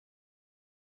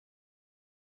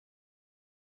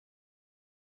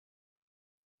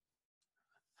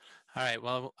All right,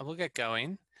 well, we'll get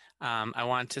going. I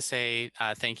want to say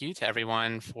thank you to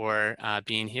everyone for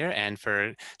being here and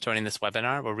for joining this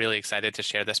webinar. We're really excited to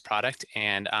share this product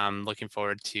and looking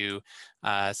forward to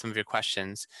some of your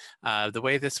questions. The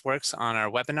way this works on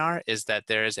our webinar is that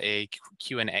there's a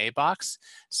Q&A box.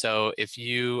 So if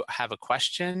you have a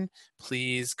question,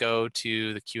 please go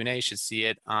to the Q&A. You should see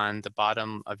it on the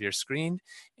bottom of your screen,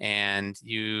 and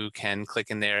you can click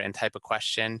in there and type a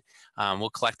question. We'll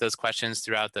collect those questions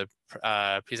throughout the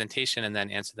presentation and then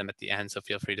answer them at the end, so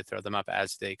feel free to throw them up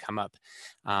as they come up.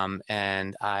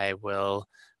 And I will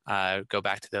go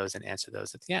back to those and answer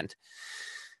those at the end.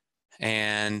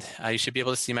 And you should be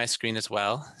able to see my screen as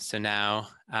well. So now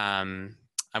I'm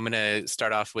going to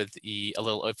start off with a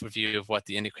little overview of what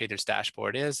the Indicators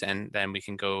Dashboard is, and then we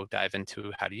can go dive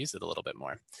into how to use it a little bit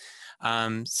more.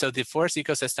 So the Forest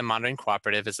Ecosystem Monitoring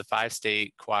Cooperative is a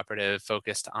 5-state cooperative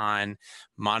focused on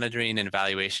monitoring and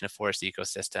evaluation of forest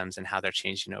ecosystems and how they're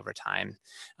changing over time.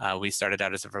 We started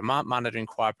out as a Vermont Monitoring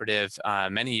Cooperative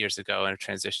many years ago and have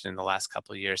transitioned in the last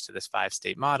couple of years to this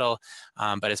 5-state model.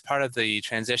 But as part of the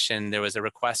transition, there was a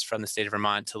request from the state of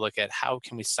Vermont to look at how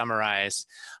can we summarize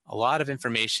a lot of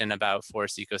information about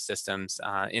forest ecosystems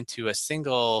into a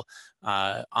single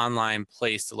online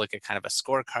place to look at kind of a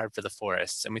scorecard for the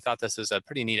forests. And we thought this was a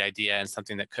pretty neat idea and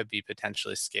something that could be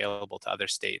potentially scalable to other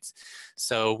states.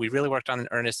 So we really worked in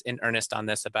earnest on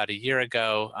this about a year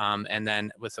ago. And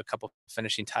then with a couple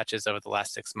finishing touches over the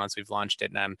last 6 months, we've launched it.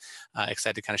 And I'm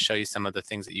excited to kind of show you some of the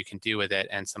things that you can do with it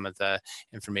and some of the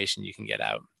information you can get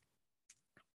out.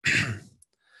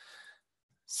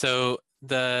 So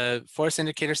the Forest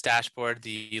Indicators Dashboard,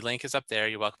 the link is up there.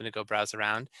 You're welcome to go browse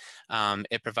around.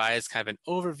 It provides kind of an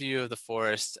overview of the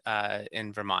forest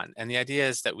in Vermont. And the idea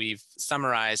is that we've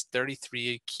summarized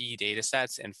 33 key data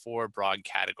sets in 4 broad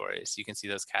categories. You can see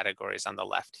those categories on the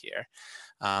left here.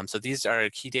 So these are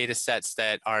key data sets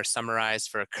that are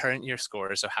summarized for a current year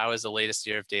score. So how is the latest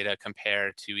year of data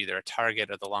compared to either a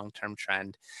target or the long-term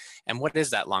trend? And what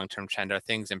is that long-term trend? Are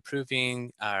things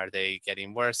improving? Are they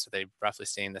getting worse? Are they roughly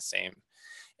staying the same?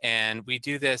 And we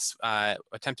do this,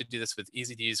 attempt to do this with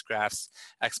easy to use graphs,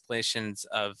 explanations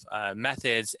of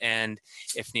methods, and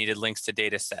if needed, links to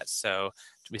data sets. So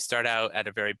we start out at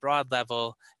a very broad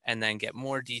level and then get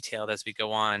more detailed as we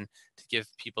go on to give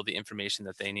people the information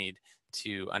that they need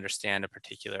to understand a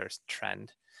particular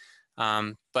trend.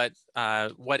 But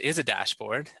what is a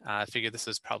dashboard? I figured this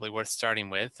was probably worth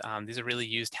starting with. These are really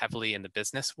used heavily in the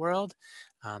business world.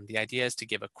 The idea is to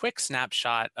give a quick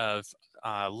snapshot of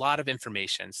a lot of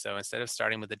information. So instead of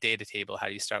starting with a data table, how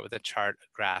do you start with a chart, a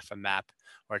graph, a map,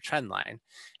 or a trend line?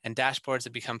 And dashboards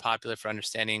have become popular for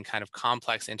understanding kind of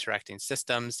complex interacting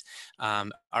systems.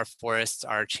 Our forests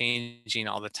are changing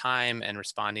all the time and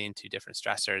responding to different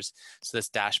stressors. So this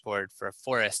dashboard for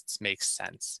forests makes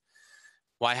sense.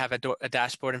 Why have a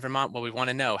dashboard in Vermont? Well, we want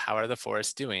to know, how are the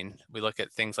forests doing? We look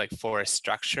at things like forest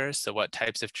structures, so what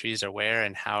types of trees are where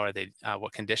and how are they,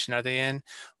 what condition are they in?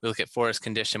 We look at forest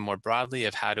condition more broadly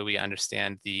of how do we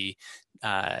understand the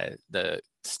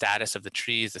status of the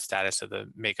trees, the status of the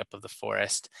makeup of the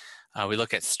forest. We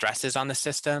look at stresses on the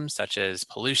system, such as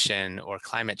pollution or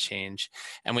climate change,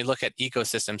 and we look at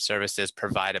ecosystem services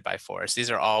provided by forests. These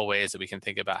are all ways that we can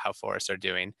think about how forests are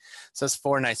doing. So it's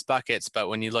 4 nice buckets, but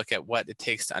when you look at what it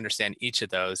takes to understand each of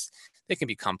those, they can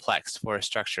be complex. Forest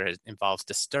structure involves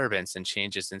disturbance and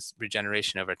changes in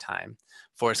regeneration over time.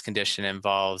 Forest condition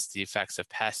involves the effects of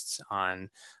pests on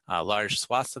large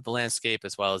swaths of the landscape,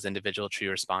 as well as individual tree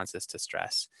responses to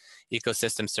stress.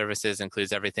 Ecosystem services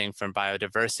includes everything from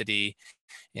biodiversity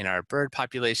in our bird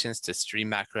populations to stream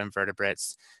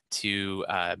macroinvertebrates to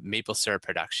maple syrup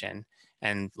production.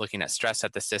 And looking at stress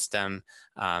at the system,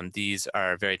 these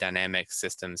are very dynamic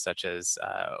systems such as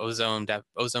ozone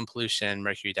pollution,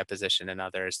 mercury deposition, and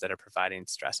others that are providing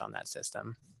stress on that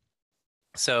system.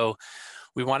 So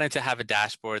we wanted to have a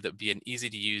dashboard that would be an easy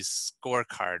to use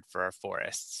scorecard for our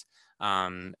forests.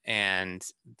 And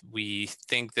we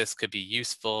think this could be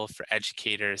useful for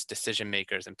educators, decision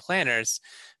makers, and planners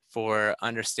for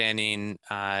understanding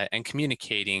and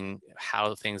communicating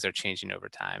how things are changing over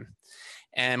time.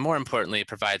 And more importantly, it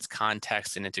provides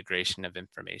context and integration of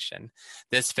information.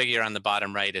 This figure on the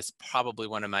bottom right is probably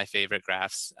one of my favorite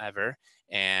graphs ever.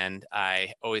 And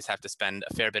I always have to spend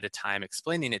a fair bit of time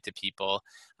explaining it to people.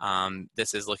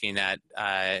 This is looking at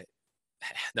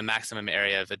the maximum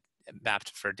area of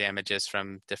mapped for damages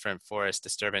from different forest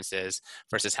disturbances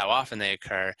versus how often they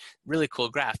occur. Really cool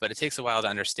graph, but it takes a while to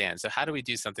understand. So how do we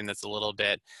do something that's a little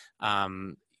bit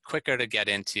quicker to get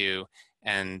into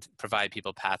and provide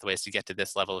people pathways to get to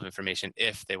this level of information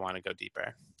if they want to go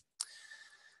deeper?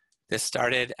 This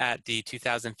started at the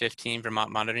 2015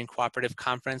 Vermont Monitoring Cooperative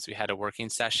Conference. We had a working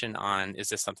session on, is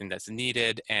this something that's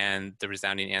needed? And the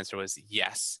resounding answer was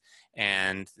yes.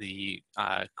 And the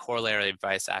corollary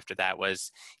advice after that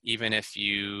was, even if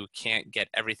you can't get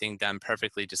everything done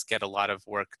perfectly, just get a lot of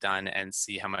work done and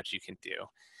see how much you can do.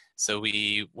 So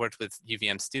we worked with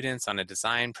UVM students on a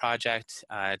design project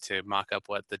to mock up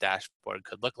what the dashboard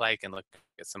could look like and look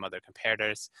at some other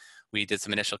comparators. We did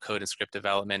some initial code and script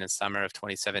development in summer of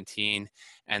 2017,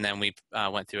 and then we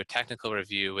went through a technical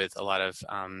review with a lot of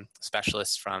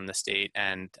specialists from the state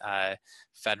and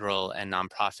federal and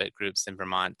nonprofit groups in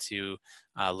Vermont to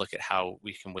look at how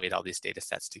we can weight all these data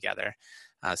sets together.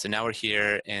 So now we're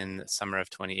here in the summer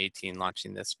of 2018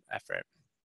 launching this effort.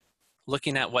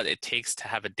 Looking at what it takes to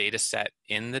have a data set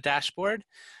in the dashboard,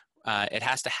 it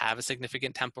has to have a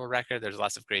significant temporal record. There's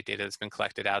lots of great data that's been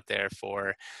collected out there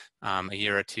for a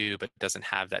year or two, but doesn't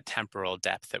have that temporal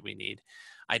depth that we need.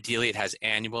 Ideally, it has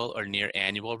annual or near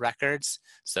annual records,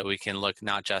 so we can look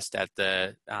not just at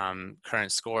the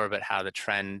current score, but how the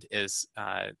trend is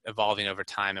evolving over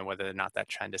time and whether or not that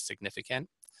trend is significant.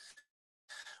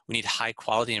 We need high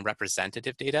quality and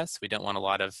representative data. So we don't want a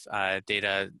lot of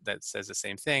data that says the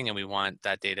same thing, and we want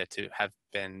that data to have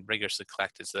been rigorously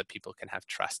collected so that people can have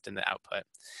trust in the output.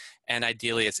 And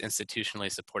ideally, it's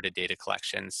institutionally supported data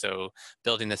collection. So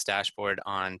building this dashboard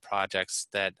on projects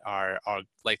that are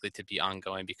likely to be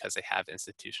ongoing because they have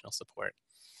institutional support.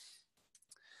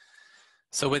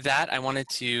 So with that, I wanted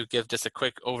to give just a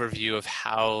quick overview of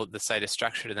how the site is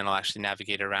structured, and then I'll actually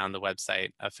navigate around the website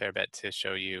a fair bit to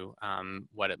show you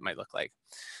what it might look like.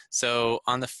 So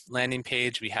on the landing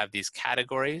page, we have these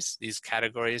categories. These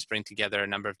categories bring together a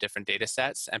number of different data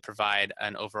sets and provide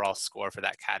an overall score for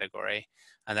that category.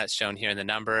 And that's shown here in the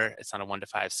number. It's on a 1 to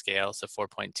 5 scale, so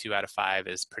 4.2 out of 5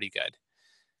 is pretty good.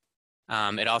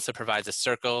 It also provides a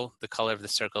circle. The color of the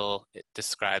circle, it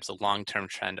describes a long-term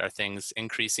trend. Are things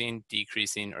increasing,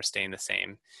 decreasing, or staying the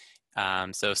same?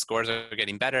 So if scores are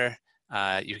getting better,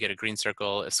 you get a green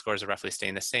circle. If scores are roughly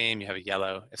staying the same, you have a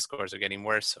yellow. If scores are getting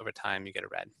worse over time, you get a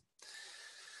red.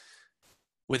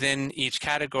 Within each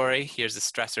category, here's the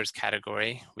stressors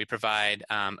category. We provide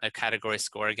a category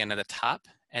score again at the top,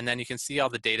 and then you can see all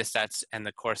the data sets and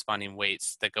the corresponding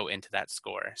weights that go into that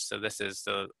score. So this is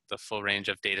the full range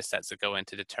of data sets that go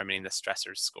into determining the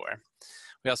stressors score.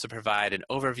 We also provide an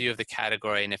overview of the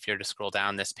category, and if you were to scroll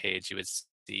down this page, you would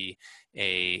see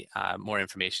more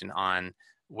information on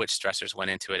which stressors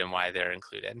went into it and why they're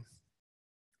included.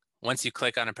 Once you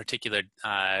click on a particular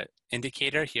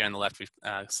indicator, here on the left, we've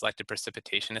selected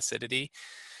precipitation acidity.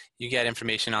 You get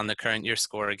information on the current year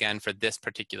score again for this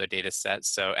particular data set,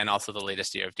 and also the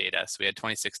latest year of data. So we had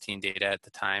 2016 data at the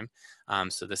time.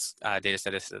 So this data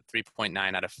set is a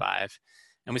 3.9 out of 5.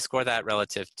 And we score that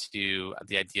relative to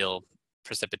the ideal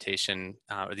precipitation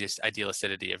or the ideal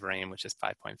acidity of rain, which is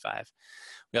 5.5.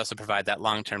 We also provide that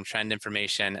long-term trend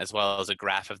information as well as a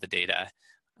graph of the data.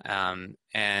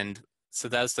 And so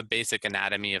that's the basic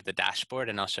anatomy of the dashboard,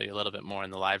 and I'll show you a little bit more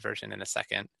in the live version in a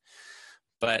second.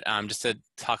 But just to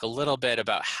talk a little bit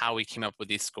about how we came up with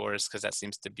these scores, because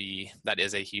that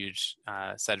is a huge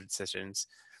set of decisions.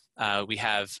 We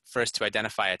have first to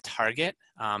identify a target.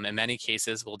 In many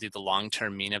cases, we'll do the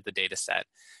long-term mean of the data set.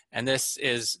 And this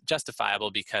is justifiable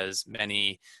because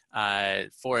many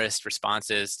forest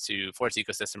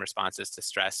ecosystem responses to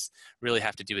stress really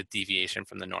have to do with deviation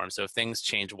from the norm. So if things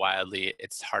change wildly,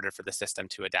 it's harder for the system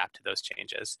to adapt to those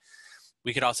changes.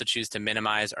 We could also choose to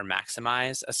minimize or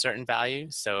maximize a certain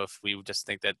value. So if we just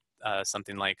think that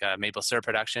something like maple syrup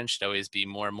production should always be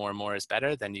more is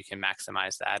better, then you can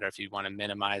maximize that. Or if you want to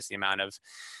minimize the amount of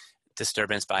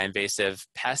disturbance by invasive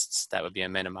pests, that would be a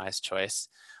minimized choice.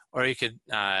 Or you could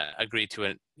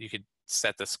you could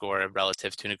set the score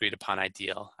relative to an agreed upon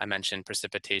ideal. I mentioned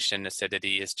precipitation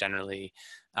acidity is generally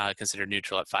considered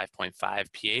neutral at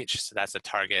 5.5 pH. So that's a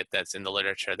target that's in the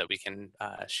literature that we can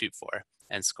shoot for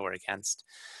and score against.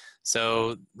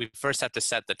 So we first have to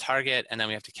set the target, and then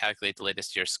we have to calculate the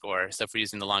latest year score. So if we're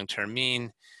using the long-term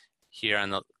mean, here on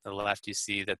the left, you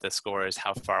see that the score is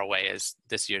how far away is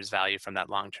this year's value from that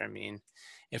long-term mean.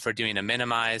 If we're doing a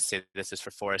minimize, say this is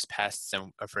for forest pests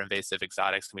or for invasive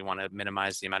exotics, and we want to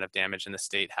minimize the amount of damage in the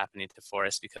state happening to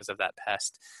forests because of that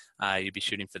pest, you'd be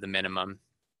shooting for the minimum.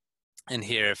 And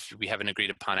here, if we have an agreed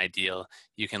upon ideal,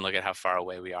 you can look at how far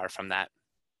away we are from that.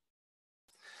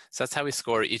 So that's how we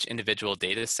score each individual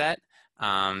data set.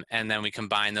 And then we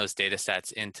combine those data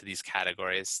sets into these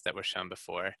categories that were shown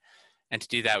before. And to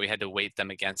do that, we had to weight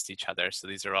them against each other. So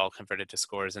these are all converted to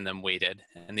scores and then weighted.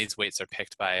 And these weights are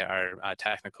picked by our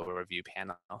technical review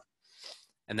panel.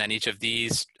 And then each of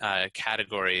these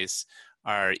categories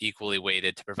are equally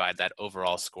weighted to provide that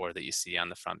overall score that you see on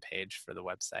the front page for the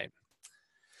website.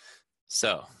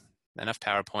 So enough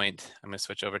PowerPoint. I'm going to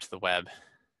switch over to the web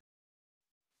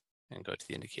and go to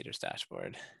the indicators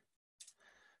dashboard.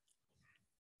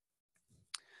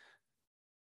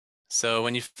 So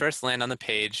when you first land on the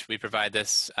page, we provide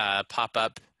this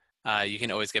pop-up. You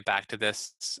can always get back to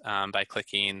this by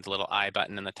clicking the little I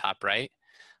button in the top right.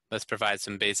 Let's provide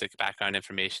some basic background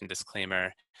information,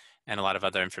 disclaimer, and a lot of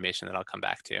other information that I'll come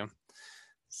back to.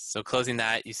 So closing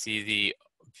that, you see the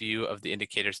view of the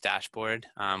indicators dashboard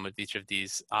with each of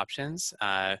these options.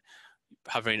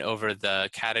 Hovering over the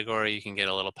category, you can get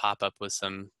a little pop-up with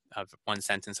one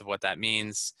sentence of what that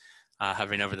means.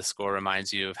 Hovering over the score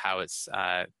reminds you of how it's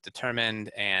determined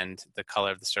and the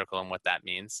color of the circle and what that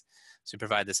means. So we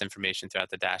provide this information throughout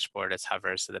the dashboard as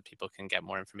hovers so that people can get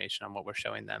more information on what we're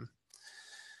showing them.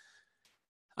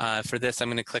 For this, I'm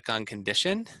going to click on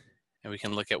condition, and we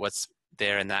can look at what's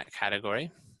there in that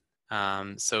category.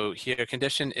 So here,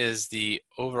 condition is the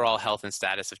overall health and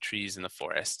status of trees in the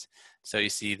forest. So you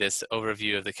see this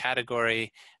overview of the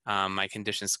category, my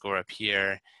condition score up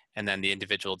here, and then the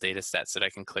individual data sets that I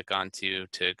can click on to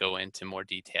go into more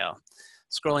detail.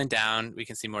 Scrolling down, we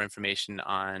can see more information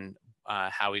on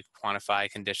how we quantify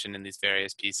condition in these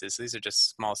various pieces. So these are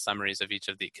just small summaries of each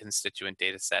of the constituent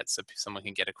data sets so someone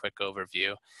can get a quick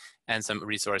overview, and some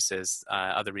resources,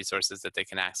 other resources that they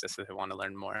can access if they want to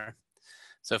learn more.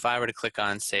 So if I were to click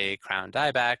on, say, crown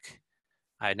dieback,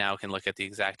 I now can look at the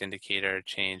exact indicator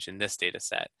change in this data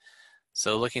set.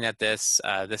 So looking at this,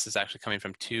 this is actually coming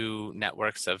from 2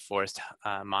 networks of forest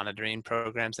monitoring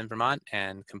programs in Vermont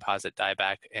and composite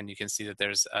dieback, and you can see that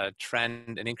there's a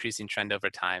trend, an increasing trend over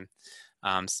time.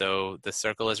 So the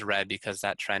circle is red because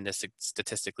that trend is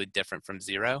statistically different from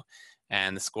 0,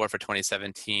 and the score for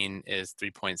 2017 is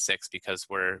 3.6 because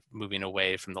we're moving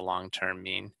away from the long-term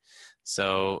mean.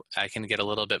 So I can get a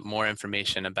little bit more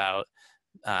information about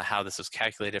how this was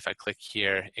calculated. If I click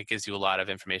here, it gives you a lot of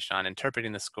information on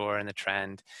interpreting the score and the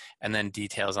trend, and then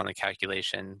details on the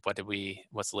calculation.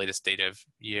 What's the latest date of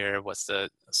year? What's the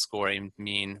scoring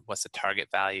mean? What's the target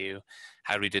value?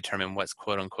 How do we determine what's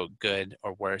quote unquote good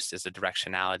or worse is the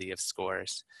directionality of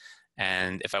scores?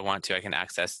 And if I want to, I can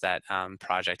access that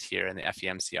project here in the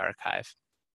FEMC archive.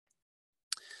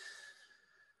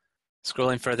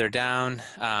 Scrolling further down,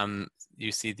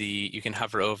 you see you can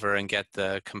hover over and get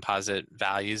the composite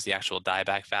values, the actual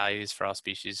dieback values for all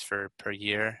species per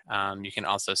year. You can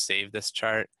also save this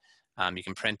chart. You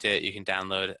can print it. You can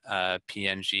download a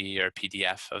PNG or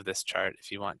PDF of this chart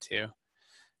if you want to.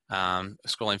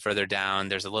 Scrolling further down,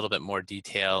 there's a little bit more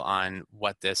detail on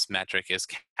what this metric is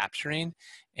capturing,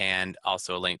 and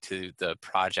also a link to the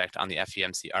project on the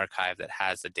FEMC archive that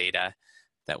has the data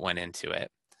that went into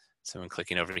it. So when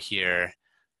clicking over here,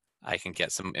 I can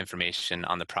get some information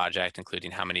on the project, including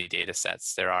how many data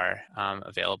sets there are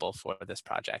available for this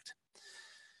project.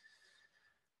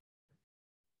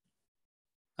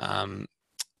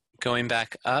 Going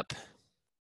back up,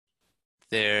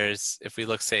 if we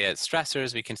look, say, at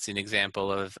stressors, we can see an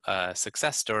example of a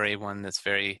success story. One that's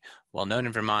very well known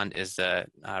in Vermont is the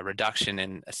reduction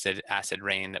in acid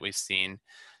rain that we've seen.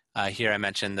 Here I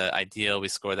mentioned the ideal. We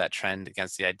score that trend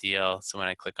against the ideal. So when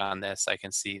I click on this, I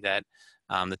can see that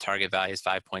the target value is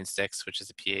 5.6, which is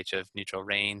a pH of neutral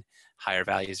rain. Higher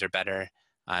values are better.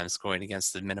 I'm scoring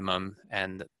against the minimum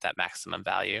and that maximum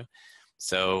value.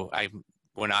 So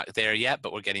we're not there yet,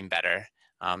 but we're getting better.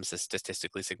 It's a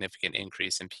statistically significant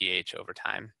increase in pH over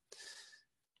time.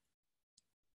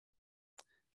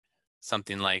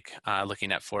 Something like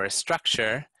looking at forest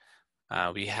structure,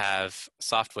 we have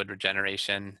softwood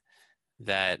regeneration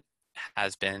that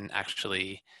has been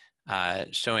actually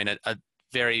showing a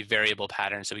very variable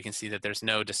pattern. So we can see that there's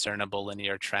no discernible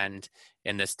linear trend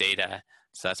in this data.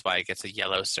 So that's why it gets a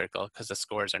yellow circle, because the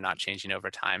scores are not changing over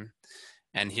time.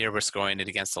 And here we're scoring it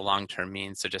against the long-term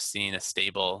mean. So just seeing a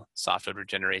stable softwood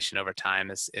regeneration over time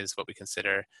is what we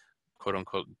consider quote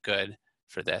unquote good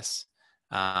for this.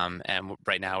 And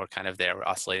right now we're kind of there, we're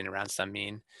oscillating around some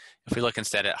mean. If we look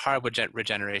instead at hardwood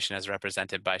regeneration as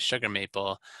represented by sugar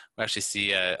maple, we actually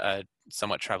see a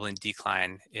somewhat troubling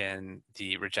decline in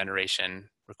the regeneration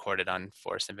recorded on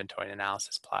forest inventory and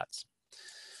analysis plots.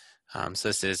 So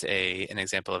this is an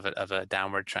example of a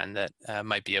downward trend that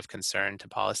might be of concern to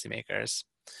policymakers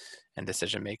and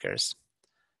decision makers.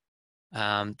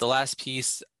 The last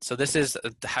piece, so this is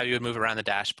how you would move around the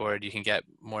dashboard. You can get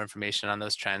more information on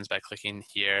those trends by clicking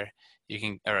here.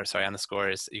 On the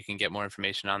scores, you can get more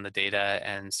information on the data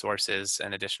and sources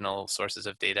and additional sources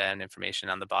of data and information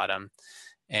on the bottom.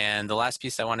 And the last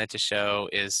piece I wanted to show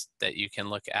is that you can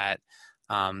look at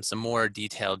some more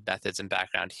detailed methods and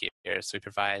background here. So we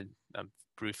provide a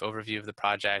brief overview of the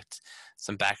project,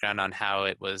 some background on how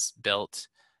it was built.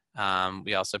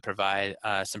 We also provide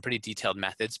some pretty detailed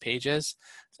methods pages.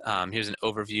 Here's an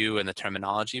overview and the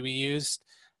terminology we used.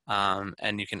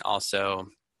 And you can also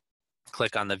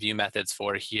click on the view methods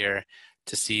for here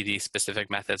to see the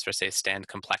specific methods for, say, stand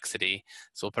complexity.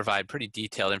 So we'll provide pretty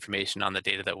detailed information on the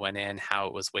data that went in, how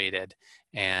it was weighted,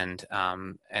 and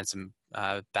some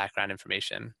background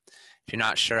information. If you're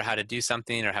not sure how to do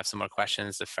something or have some more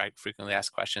questions, the frequently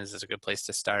asked questions is a good place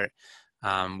to start.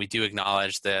 We do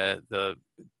acknowledge the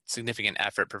significant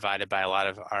effort provided by a lot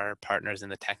of our partners in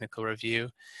the technical review.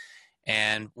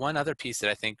 And one other piece that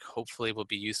I think hopefully will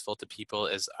be useful to people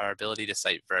is our ability to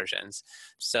cite versions.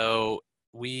 So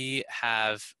we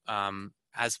have,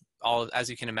 as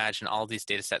you can imagine, all of these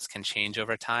data sets can change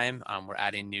over time. We're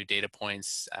adding new data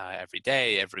points every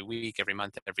day, every week, every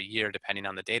month, every year, depending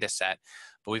on the data set.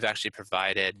 But we've actually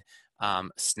provided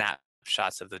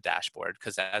snapshots of the dashboard,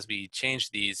 because as we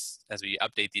change these, as we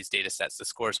update these data sets, the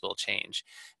scores will change.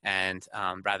 And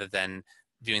rather than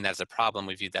viewing that as a problem,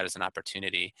 we view that as an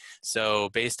opportunity. So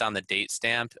based on the date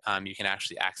stamp, you can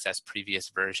actually access previous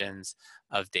versions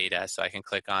of data. So I can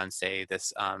click on, say,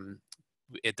 this,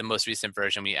 the most recent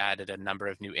version, we added a number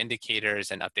of new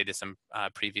indicators and updated some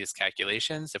previous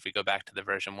calculations. If we go back to the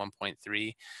version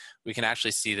 1.3, we can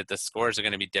actually see that the scores are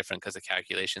going to be different because the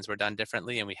calculations were done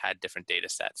differently and we had different data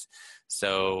sets.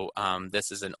 So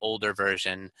this is an older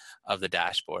version of the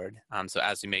dashboard. So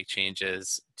as we make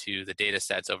changes to the data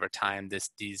sets over time,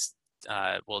 these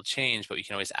will change, but you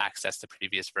can always access the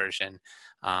previous version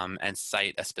and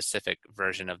cite a specific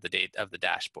version of the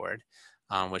dashboard.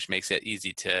 Which makes it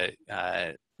easier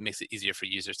for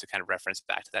users to kind of reference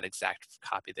back to that exact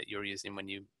copy that you were using when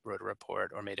you wrote a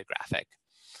report or made a graphic.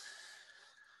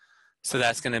 So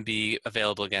that's going to be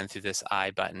available again through this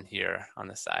I button here on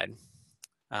the side.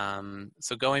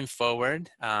 So going forward,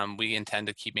 we intend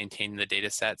to keep maintaining the data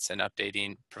sets and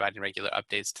providing regular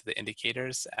updates to the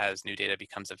indicators as new data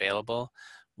becomes available.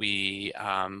 We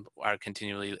are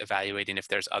continually evaluating if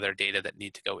there's other data that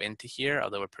need to go into here,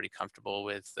 although we're pretty comfortable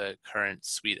with the current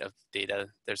suite of data.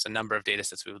 There's a number of data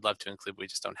sets we would love to include, we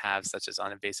just don't have, such as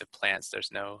on invasive plants.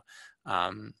 There's no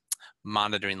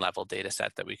monitoring level data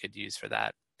set that we could use for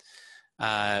that.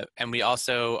 And we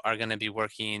also are going to be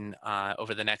working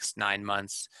over the next 9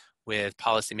 months with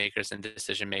policymakers and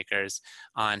decision makers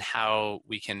on how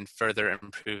we can further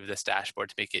improve this dashboard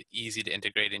to make it easy to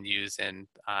integrate and use in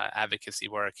advocacy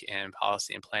work and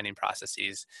policy and planning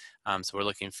processes. So we're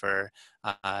looking for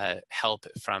help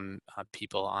from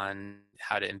people on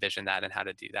how to envision that and how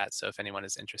to do that. So if anyone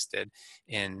is interested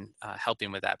in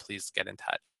helping with that, please get in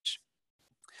touch.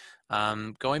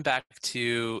 Going back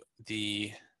to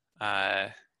the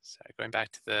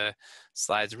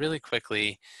slides really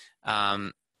quickly,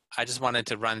 I just wanted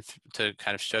to to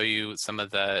kind of show you some of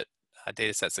the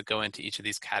data sets that go into each of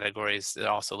these categories. They're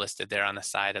also listed there on the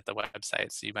side at the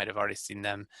website, so you might have already seen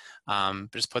them.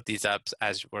 Just put these up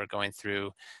as we're going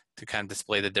through to kind of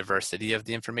display the diversity of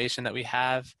the information that we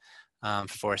have.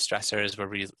 For stressors,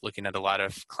 we're looking at a lot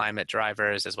of climate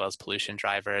drivers as well as pollution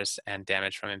drivers and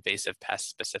damage from invasive pests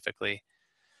specifically.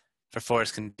 For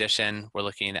forest condition, we're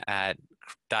looking at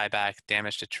dieback,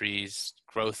 damage to trees,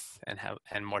 growth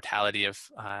and mortality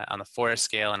on the forest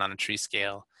scale and on a tree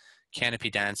scale, canopy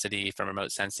density from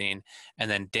remote sensing, and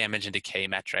then damage and decay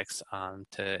metrics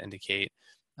to indicate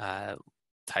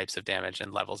types of damage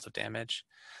and levels of damage.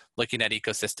 Looking at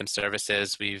ecosystem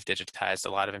services, we've digitized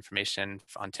a lot of information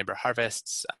on timber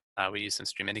harvests. We use some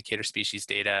stream indicator species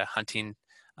data, hunting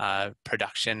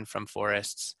production from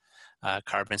forests,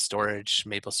 carbon storage,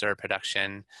 maple syrup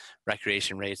production,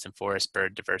 recreation rates, and forest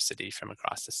bird diversity from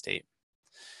across the state.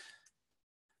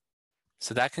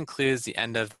 So that concludes the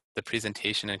end of the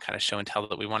presentation and kind of show and tell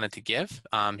that we wanted to give.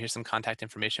 Here's some contact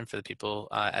information for the people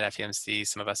at FEMC,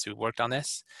 some of us who worked on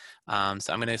this. So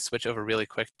I'm going to switch over really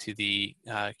quick to the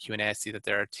Q&A. I see that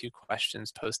there are 2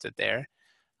 questions posted there.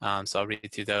 So I'll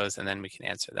read through those and then we can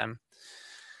answer them.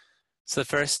 So the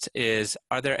first is,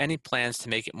 are there any plans to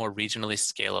make it more regionally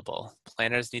scalable?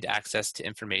 Planners need access to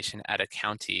information at a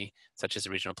county, such as a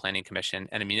regional planning commission,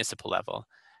 and a municipal level.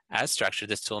 As structured,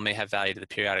 this tool may have value to the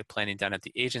periodic planning done at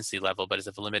the agency level, but is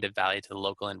of limited value to the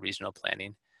local and regional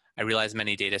planning. I realize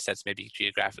many data sets may be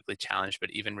geographically challenged,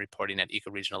 but even reporting at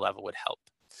eco-regional level would help.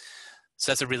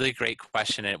 So that's a really great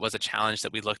question, and it was a challenge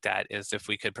that we looked at, is if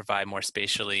we could provide more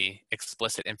spatially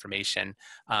explicit information.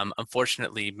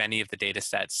 Unfortunately, many of the data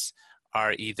sets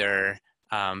are either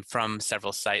from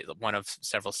several sites, one of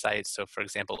several sites. So for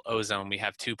example, ozone, we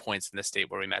have 2 points in the state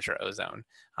where we measure ozone.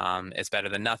 It's better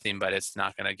than nothing, but it's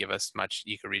not going to give us much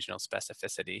ecoregional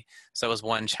specificity. So that was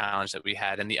one challenge that we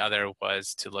had. And the other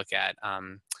was to look at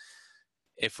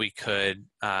if we could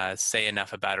say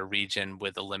enough about a region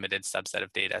with a limited subset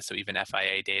of data. So even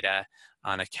FIA data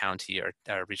on a county or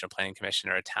a regional planning commission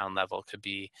or a town level could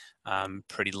be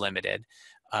pretty limited.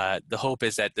 The hope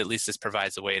is that at least this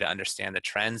provides a way to understand the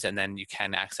trends, and then you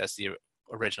can access the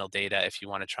original data if you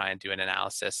want to try and do an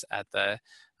analysis at the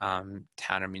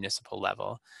town or municipal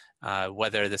level.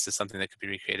 Whether this is something that could be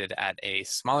recreated at a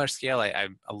smaller scale,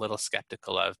 I'm a little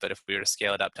skeptical of, but if we were to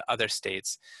scale it up to other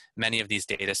states, many of these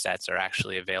data sets are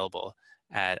actually available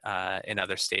at, in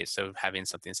other states. So having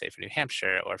something, say, for New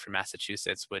Hampshire or for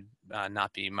Massachusetts would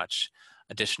not be much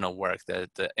additional work. The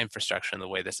infrastructure and the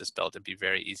way this is built, it'd be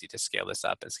very easy to scale this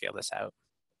up and scale this out.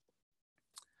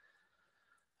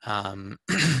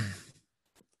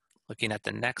 Looking at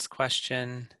the next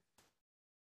question.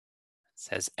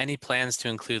 Says, any plans to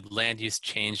include land use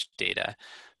change data,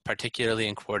 particularly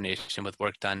in coordination with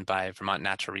work done by Vermont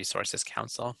Natural Resources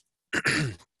Council?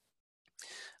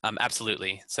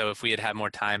 Absolutely. So if we had had more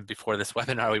time before this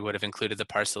webinar, we would have included the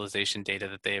parcelization data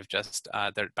that they have just,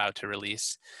 they're about to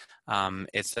release.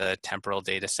 It's a temporal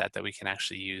data set that we can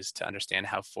actually use to understand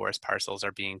how forest parcels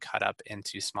are being cut up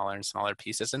into smaller and smaller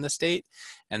pieces in the state.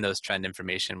 And those trend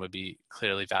information would be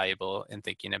clearly valuable in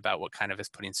thinking about what kind of is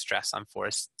putting stress on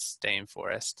forests staying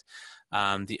forest.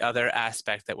 The other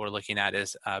aspect that we're looking at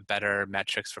is better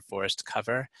metrics for forest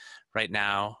cover. Right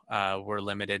now, we're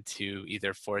limited to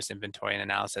either forest inventory and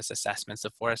analysis assessments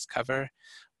of forest cover,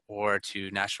 or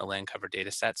to National Land Cover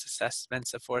Datasets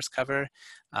assessments of forest cover.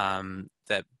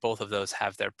 That both of those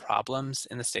have their problems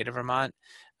in the state of Vermont.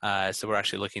 So we're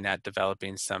actually looking at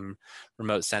developing some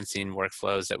remote sensing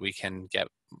workflows that we can get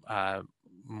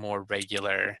more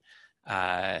regular,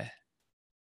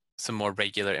 some more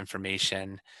regular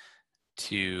information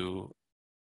to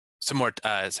some more,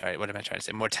 sorry, what am I trying to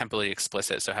say? More temporally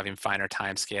explicit, so having finer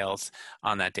time scales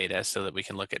on that data so that we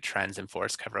can look at trends in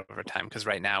forest cover over time, because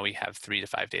right now we have 3 to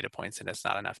 5 data points and it's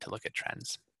not enough to look at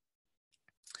trends.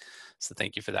 So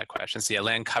thank you for that question. So yeah,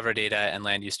 land cover data and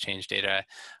land use change data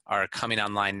are coming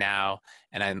online now,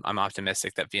 and I'm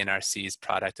optimistic that VNRC's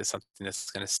product is something that's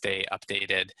going to stay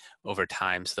updated over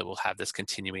time so that we'll have this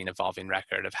continuing evolving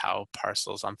record of how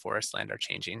parcels on forest land are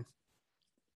changing.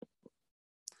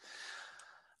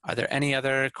 Are there any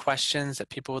other questions that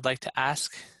people would like to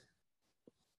ask?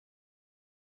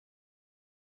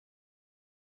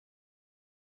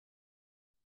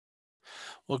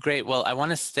 Well, great. Well, I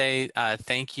want to say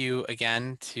thank you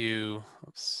again to,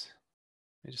 oops,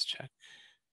 let me just check.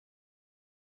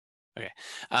 Okay,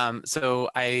 so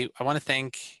I want to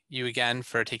thank you again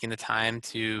for taking the time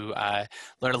to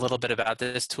learn a little bit about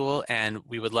this tool, and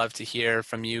we would love to hear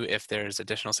from you if there's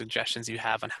additional suggestions you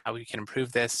have on how we can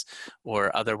improve this,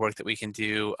 or other work that we can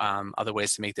do, other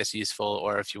ways to make this useful,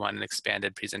 or if you want an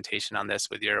expanded presentation on this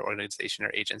with your organization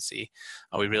or agency.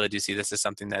 We really do see this as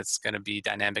something that's going to be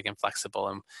dynamic and flexible,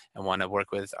 and want to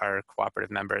work with our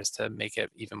cooperative members to make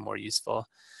it even more useful.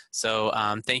 So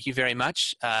thank you very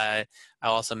much.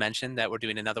 I'll also mention that we're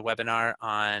doing another webinar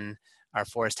on our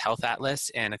Forest Health Atlas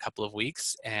in a couple of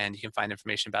weeks, and you can find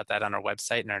information about that on our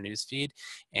website and our newsfeed.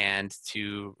 And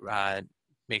to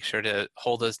make sure to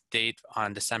hold a date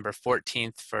on December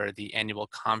 14th for the annual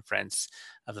conference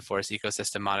of the Forest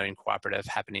Ecosystem Monitoring Cooperative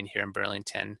happening here in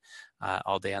Burlington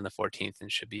all day on the 14th,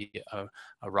 and should be a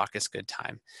raucous good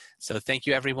time. So thank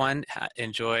you, everyone.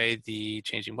 Enjoy the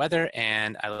changing weather,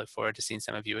 and I look forward to seeing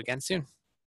some of you again soon.